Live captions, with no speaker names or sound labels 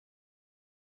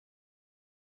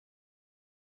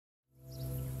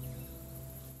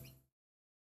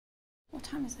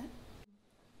time is it?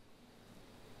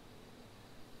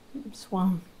 It's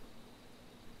 1.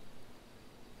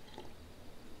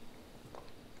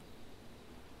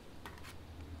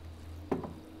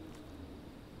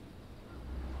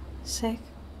 Sick?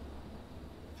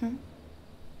 Hmm?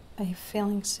 Are you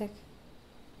feeling sick?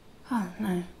 Oh,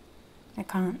 no. I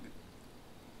can't.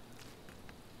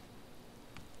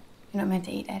 You're not meant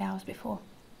to eat 8 hours before.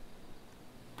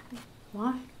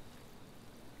 Why?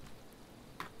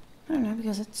 I don't know,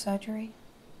 because it's surgery.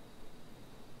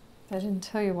 They didn't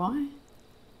tell you why?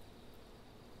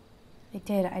 They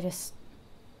did, I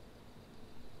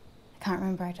can't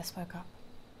remember, I just woke up.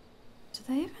 Do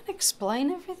they even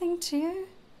explain everything to you?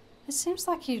 It seems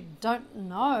like you don't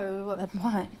know what...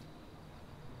 What?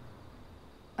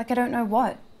 Like, I don't know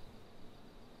what?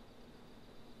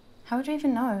 How would you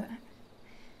even know?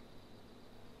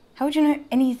 How would you know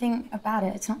anything about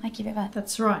it? It's not like you've ever...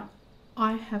 That's right.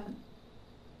 I haven't.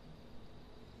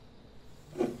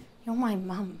 You're my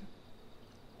mum.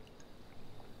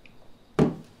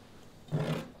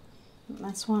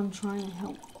 That's why I'm trying to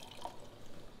help.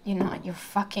 You're not. You're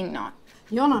fucking not.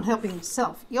 You're not helping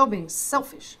yourself. You're being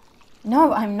selfish.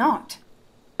 No, I'm not.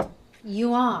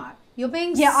 You are. You're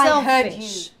being Yeah, selfish. I heard you.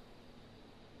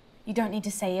 You don't need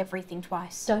to say everything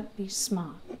twice. Don't be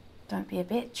smart. Don't be a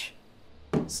bitch.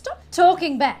 Stop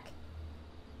talking back.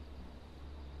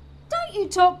 Don't you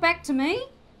talk back to me.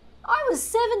 I was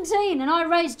 17 and I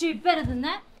raised you better than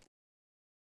that.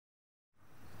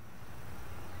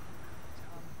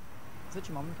 Is that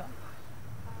your mum and car?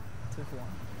 2 for 1.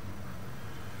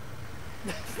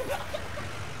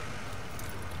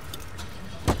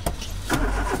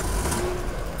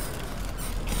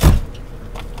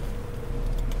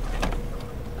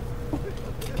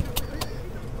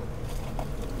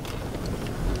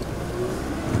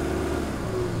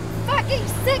 Fucking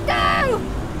sicko!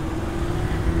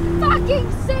 Fucking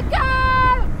sicko!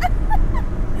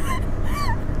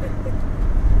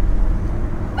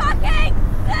 Fucking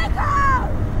sicko!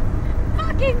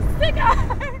 Fucking sicko!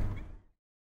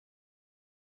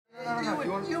 No.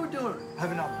 You do it.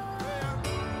 Have another.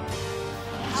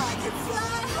 I can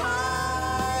fly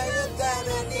higher than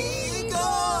an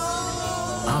eagle.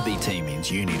 RBT means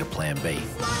you need a plan B.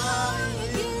 Flying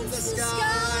against the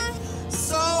sky,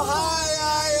 so high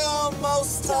I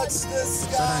almost touch the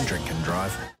sky. So don't drink and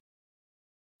drive.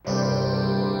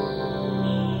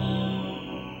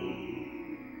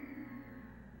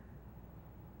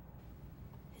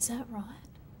 Is that right?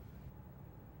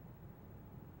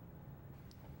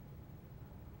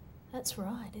 That's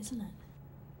right, isn't it?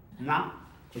 Nah,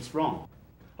 it's wrong.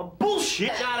 Oh,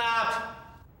 bullshit! Shut up!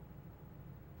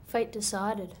 Fate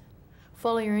decided.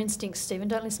 Follow your instincts, Stephen.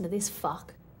 Don't listen to this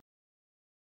fuck.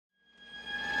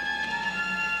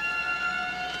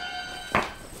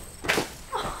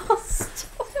 Oh,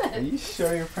 stop it! Are you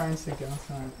sure your parents are going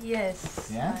outside? Yes,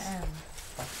 Yes? I am.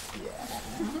 Yeah.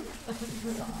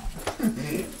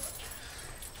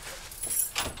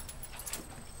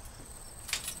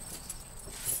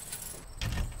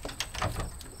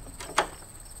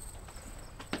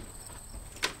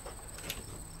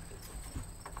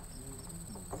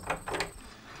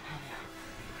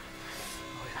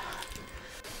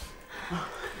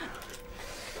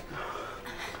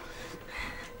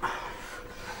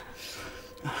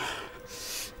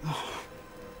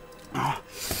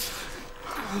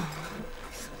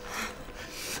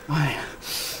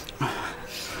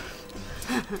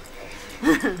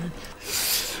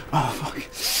 Oh, fuck.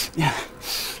 Yeah.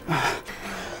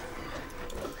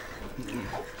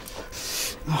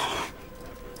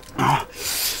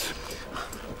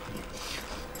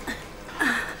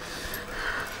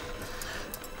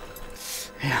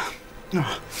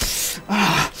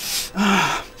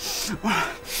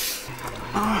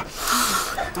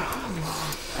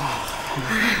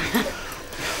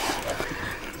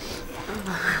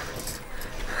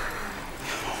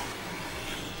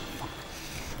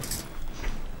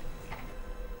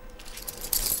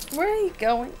 Where are you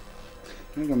going?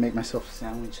 I'm gonna make myself a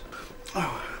sandwich.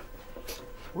 Oh,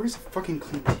 where's a fucking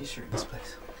clean t-shirt in this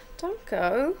place? Don't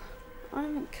go. I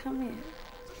haven't come yet.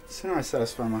 The sooner I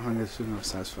satisfy my hunger, the sooner I'll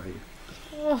satisfy you.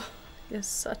 Oh, you're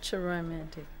such a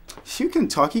romantic. You can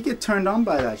talk, you get turned on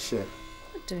by that shit.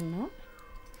 I do not.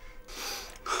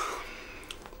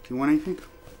 Do you want anything?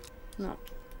 No.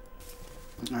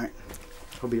 Alright,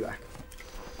 I'll be back.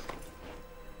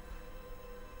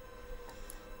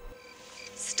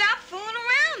 Stop fooling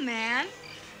around, man.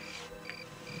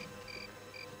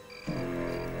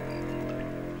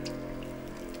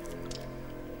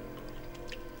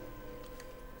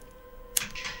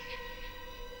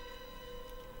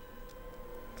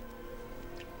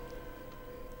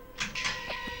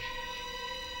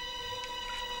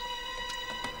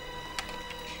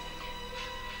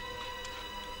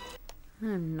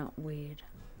 I'm not weird.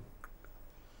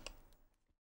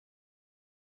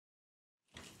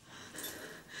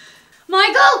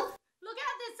 Michael!